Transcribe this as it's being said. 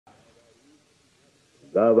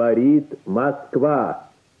Говорит Москва.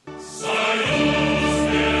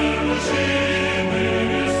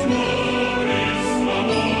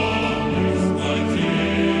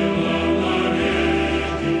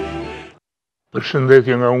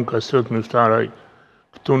 Përshëndetje nga unë Kastriot Myftaraj,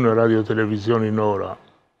 këtu në radio televizionin Ora.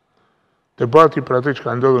 Debati për atë që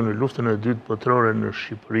ka ndodhur në luftën e dytë botërore në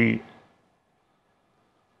Shqipëri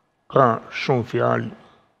ka shumë fjalë,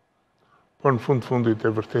 por në fundit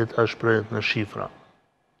e vërteta shprehet në shifra.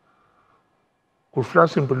 Kur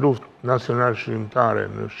flasim për luftë nacional çlirimtare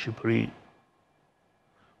në Shqipëri,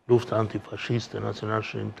 Luftë Antifashiste Nacional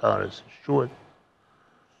Çlirimtare, si quhet,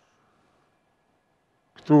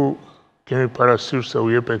 këtu kemi parasysh se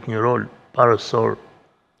u jepet një rol parësor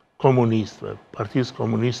komunistëve, Partisë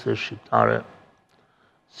Komuniste shqiptare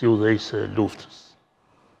si udhëheqëse e luftës.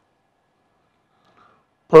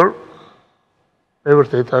 Por e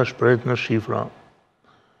vërteta shprehet në shifra.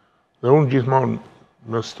 Dhe unë gjithmonë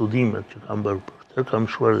në studimet që kam bërë për këtë, kam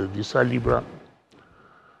shkruar dhe disa libra,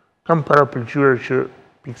 kam parapëlqyer që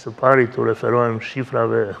pikë së pari të referohem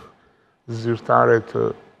shifrave zyrtare të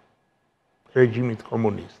regjimit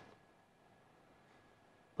komunist.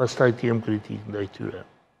 Pastaj të jem kritik ndaj tyre.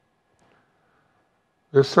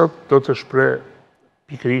 Dhe sot do të shpreh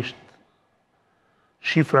pikërisht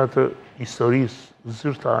shifra të historisë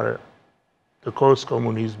zyrtare të kohës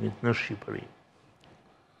komunizmit në Shqipëri.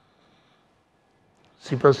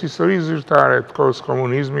 Sipas historisë zyrtare të kohës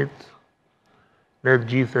komunizmit, ne të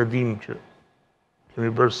gjithë e dim që kemi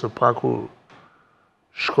bërë së paku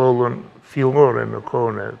shkollën fillore në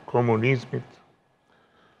kohën e komunizmit,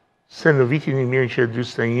 se në vitin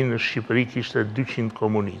 1941 në Shqipëri kishte 200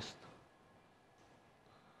 komunistë.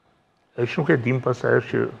 E që nuk e dim pasaj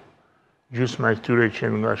që gjysma e këtyre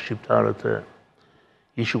qenë nga shqiptarët e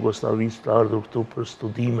ish-Jugosllavisë të ardhur këtu për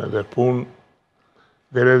studime dhe punë,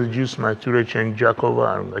 dhe edhe gjysma e këtyre qenë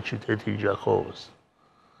gjakovar nga qyteti i Gjakovës.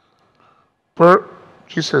 Por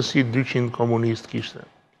gjithsesi 200 komunistë kishte.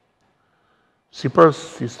 Sipas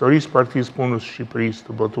historisë Partisë Punës së Shqipërisë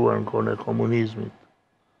të botuar në kohën e komunizmit,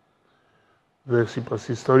 dhe sipas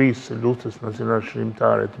historisë së luftës nacional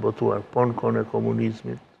çlirimtare të botuar po në kohën e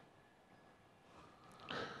komunizmit,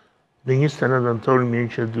 në 29 nëntor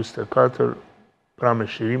 1944, pra me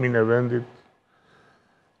shirimin e vendit,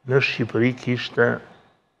 në Shqipëri kishte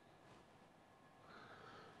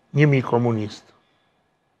 1000 komunistë.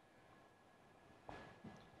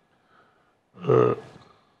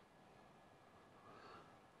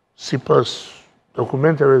 Sipas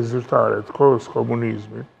dokumenteve zyrtare të kohës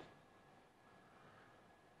komunizmit,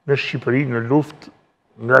 në Shqipëri në luftë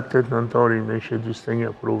nga 8 nëntori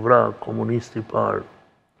 1941, kur u vra komunisti i parë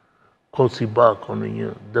Koci Bako në një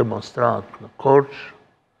demonstrat në Korçë,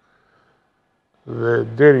 dhe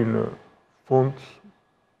deri në fund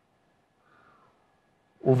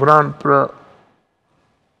u vranë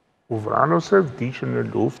ose vdiqën në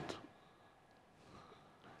luftë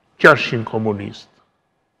 600 komunistë.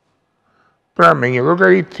 Pra me një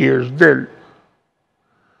llogari thjesht del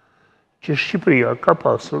që Shqipëria ka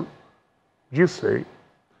pasur gjithsej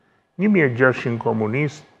 1600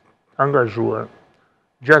 komunistë angazhuar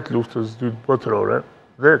gjatë luftës dytë botërore,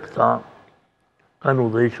 dhe këta kanë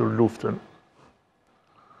udhëhequr luftën.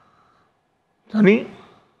 Tani,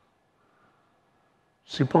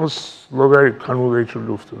 sipas llogarit kanë udhëhequr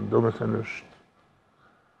luftën, domethënë është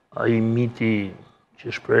ai miti që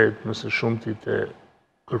shprehet më së shumti të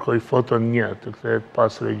kërkoj foton 1, të kthehet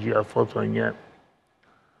pas regjia foton 1.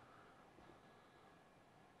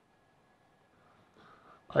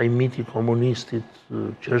 Ai miti komunistit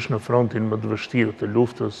që është në frontin më të vështirë të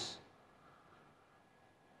luftës,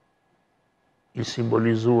 i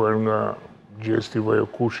simbolizuar nga gjesti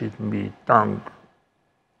Vojokushit mbi tank,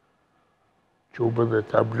 që u bë dhe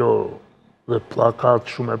tablo dhe plakat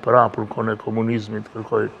shumë e parapur kohën e komunizmit,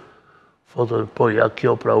 kërkoj foto, po ja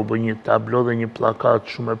kjo pra u bë një tablo dhe një plakat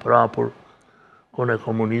shumë e parapur kohën e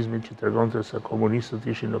komunizmit që tregonte se komunistët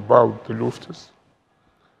ishin në ballë të luftës.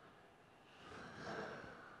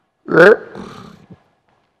 Dhe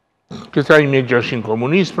këta 1600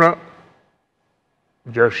 komunistë, pra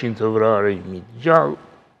 600 të vrarë, 1000 të gjallë,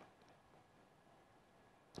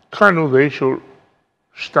 kanë udhëhequr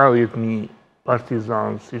 70.000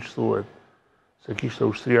 partizanë, siç thuhet, se kishte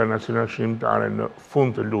ushtria nacional çlirimtare në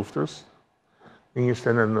fund të luftës, në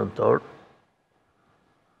 29 nëntor.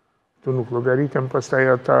 Këtu nuk llogaritën pastaj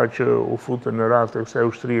ata që u futën në radhë të kësaj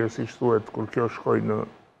ushtrie, siç thuhet, kur kjo shkoi në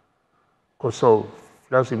Kosovë.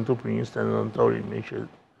 Flasim tu për 29 nëntorin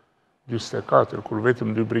 1944, kur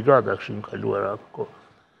vetëm 2 brigada kishin kaluar atë kohë.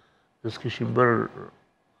 Dhe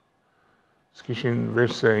s'kishin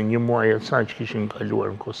veç se një muaj e ca që kishin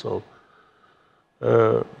kaluar në Kosovë.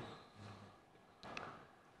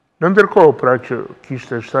 Në ndërkohë, pra që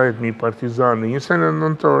kishte 70.000 partizanë, 29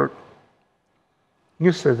 nëntor,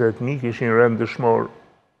 28.000 kishin rënë dëshmor.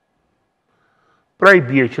 Pra i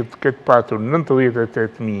bie që të ketë patur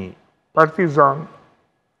 98.000 partizanë,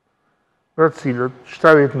 pra të cilët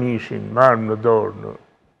 70.000 ishin me armë në dorë në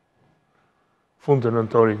fund të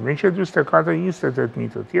nëntorit, me që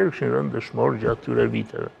 24-28.000 të tjerë kishin rënë dëshmor gjatë tyre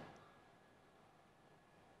viteve.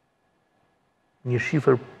 Një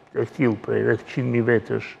shifër e tillë prej rreth 100.000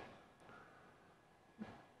 vetësh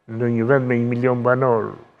në një vend me 1 milion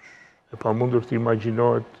banor, e pamundur të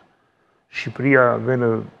imagjinohet, Shqipëria dhe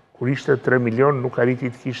kur ishte 3 milion nuk arriti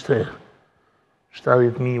të kishte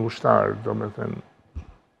 70.000 ushtarë, domethënë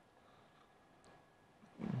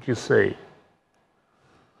gjithsej.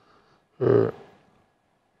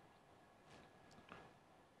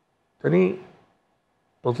 Tani,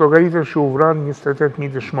 po të llogaritën që u vranë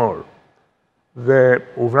 28.000 dëshmorë dhe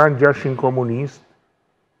u vranë 600 komunistë,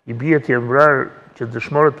 i bie të jenë vrarë që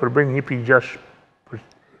dëshmorët përbëjnë 1.6%,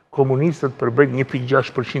 komunistët përbëjnë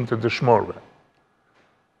 1.6% të dëshmorëve.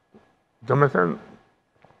 Domethënë,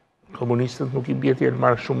 komunistët nuk i bie të jenë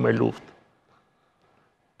marrë shumë me luftë.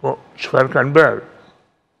 Po, çfarë kanë bërë?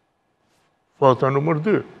 Foto numër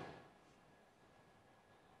 2.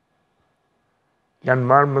 Janë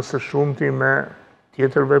marrë më së shumti me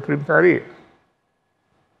tjetër veprimtari.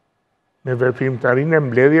 Me veprimtarinë e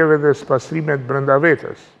mbledhjeve dhe spastrimet brenda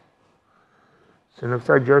vetes. Se në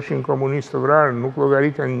këta 600 komunistë të vrarë nuk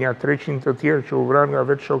llogariten nja 300 të tjerë që u vranë nga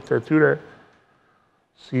vetë shokët e tyre,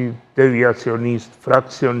 si deviacionist,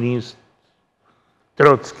 fraksionist,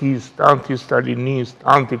 trotskist, antistalinist,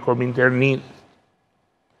 antikominternist.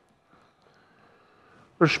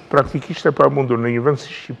 Është praktikisht e pamundur në një vend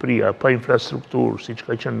si Shqipëria, pa infrastrukturë, siç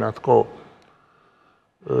ka qenë në atë kohë,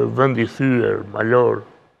 vend i thyer, malor,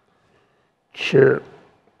 që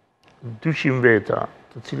 200 veta,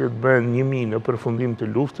 të cilët bëhen 1.000 në përfundim të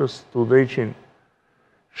luftës, të udhëheqin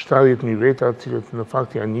 70.000 veta, të cilët në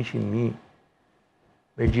fakt janë 100.000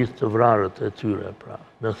 me gjithë të vrarët e tyre, pra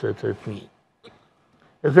 98.000.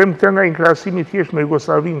 E them këtë nga një krahasim i thjeshtë me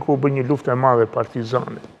Jugosllavinë, ku u bë një luftë e madhe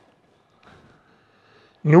partizane.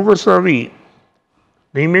 Në Jugosllavi,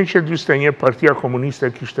 në 1941 Partia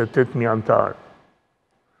Komuniste kishte 8.000 antarë,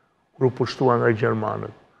 kur u pushtua nga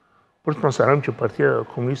gjermanët. Për të mos harrojmë që Partia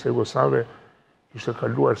Komuniste Jugoslave kishte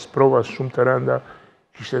kaluar sprova shumë të rënda,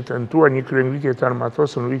 kishte tentuar një kryengritje të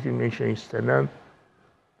armatosur në vitin 1929,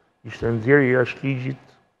 ishte nxjerrë jashtë ligjit,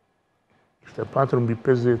 ishte patur mbi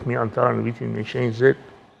 50.000 antarë në vitin 1920,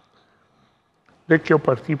 dhe kjo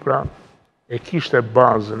parti pra e kishte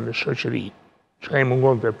bazën në shoqëri, çka i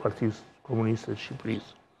mungonte Partisë Komuniste të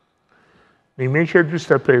Shqipërisë. Në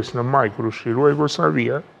 1945, në maj, kur u shkrirua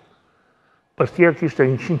Jugoslavia, partia kishte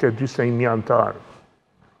 141.000 antarë.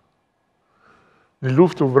 Në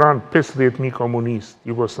luftë u vranë 50.000 komunistë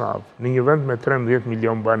jugoslavë, në një vend me 13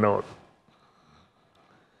 milion banor.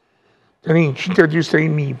 Tani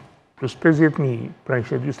 141.000 plus 50.000, pra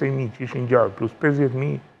 141.000 që ishin gjallë, plus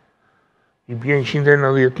 50.000, i bjen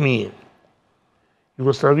 190.000.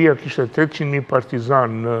 Jugoslavia kishte 800.000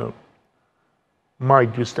 partizanë në maj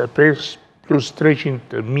 45, plus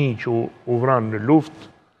 300.000 që u vranë në luftë.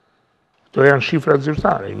 Këto janë shifra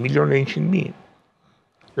zyrtare, 1.100.000.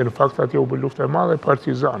 Dhe në fakt atje u bë luftë e madhe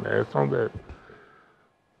partizane, e thonë dhe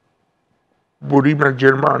burimet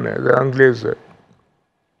gjermane dhe angleze,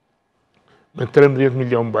 me 13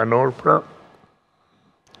 milion banor, pra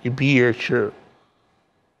i bie që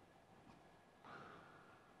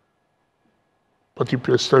po t'i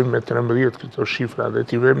plotësojmë me 13 këto shifra dhe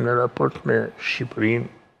t'i vëmë në raport me Shqipërinë,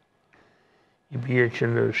 i bie që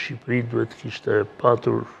në Shqipëri duhet kishte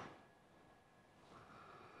patur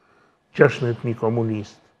 16.000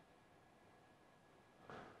 komunistë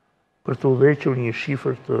për të udhëhequr një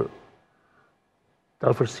shifër të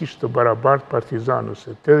afërsisht të barabartë partizanës,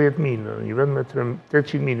 se 80.000 në një vend me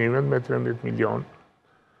 800.000 në një vend me 13 milion,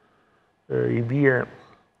 i bie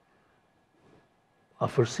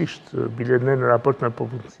afërsisht bilet në raport me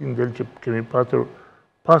popullsinë del që kemi patur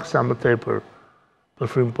paksa më tepër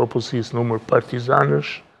përfrim popullsisë numër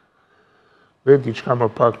partizanësh dhe diçka më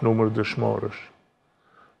pak numër dëshmorësh.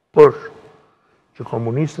 Por që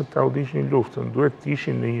komunistët ta udhëhiqnin luftën, duhet të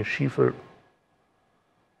ishin në një shifër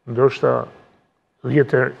ndoshta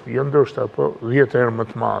 10 herë më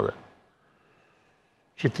të madhe,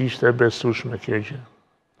 që të ishte e besueshme kjo gjë.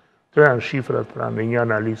 Këto janë shifrat pra në një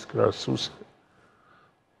analizë krahasuese.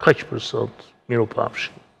 Kaq për sot,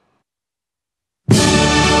 mirupafshim.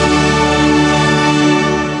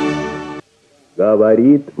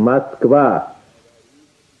 Говорит Москва.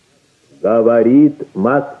 Говорит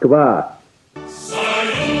Москва.